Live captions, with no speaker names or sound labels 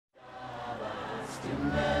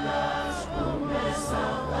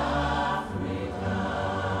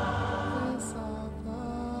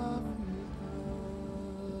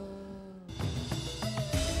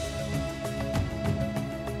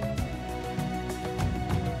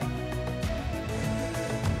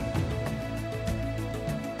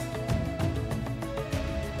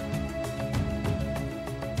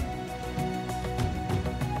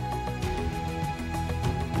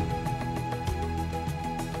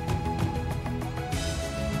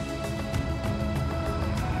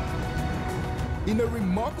In a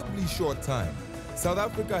remarkably short time, South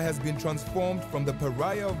Africa has been transformed from the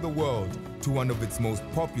pariah of the world to one of its most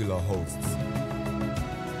popular hosts.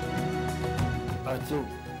 I think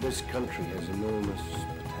this country has enormous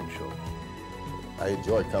potential. I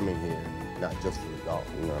enjoy coming here, not just for the golf.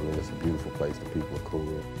 You know, I mean, it's a beautiful place. The people are cool.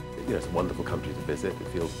 You know, it's a wonderful country to visit. It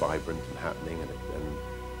feels vibrant and happening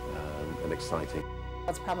and exciting.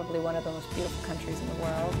 It's probably one of the most beautiful countries in the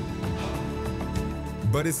world.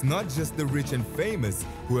 But it's not just the rich and famous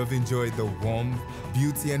who have enjoyed the warmth,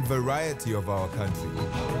 beauty, and variety of our country.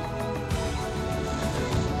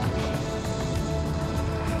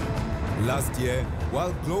 Last year,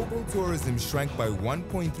 while global tourism shrank by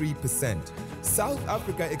 1.3%, South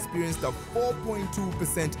Africa experienced a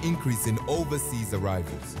 4.2% increase in overseas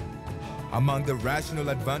arrivals. Among the rational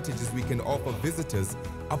advantages we can offer visitors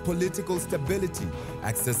are political stability,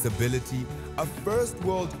 accessibility, a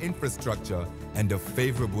first-world infrastructure, and a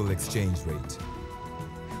favorable exchange rate.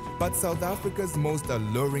 But South Africa's most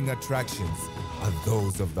alluring attractions are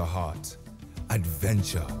those of the heart: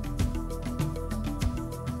 adventure,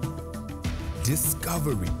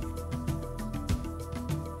 discovery,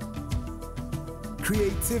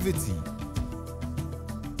 creativity,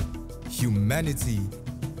 humanity,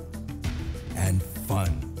 and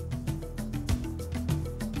fun.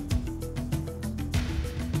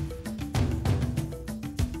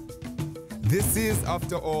 This is,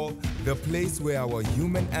 after all, the place where our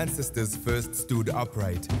human ancestors first stood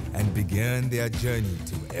upright and began their journey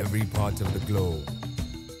to every part of the globe.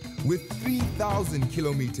 With 3,000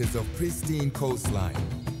 kilometers of pristine coastline,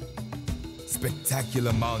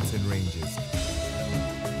 spectacular mountain ranges,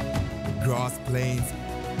 grass plains,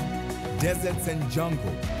 deserts and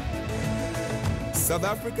jungle, South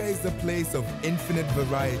Africa is a place of infinite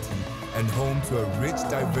variety and home to a rich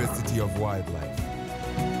diversity of wildlife.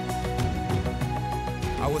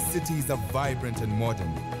 Our cities are vibrant and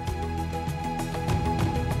modern.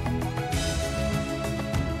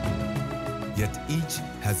 Yet each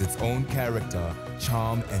has its own character,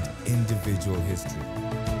 charm, and individual history.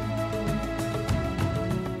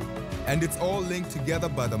 And it's all linked together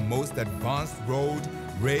by the most advanced road,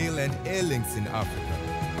 rail, and air links in Africa.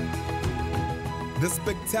 The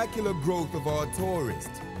spectacular growth of our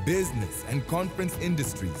tourist, business, and conference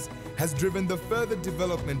industries has driven the further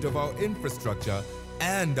development of our infrastructure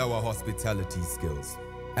and our hospitality skills.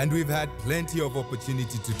 And we've had plenty of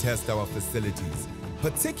opportunity to test our facilities,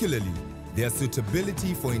 particularly their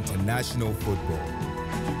suitability for international football.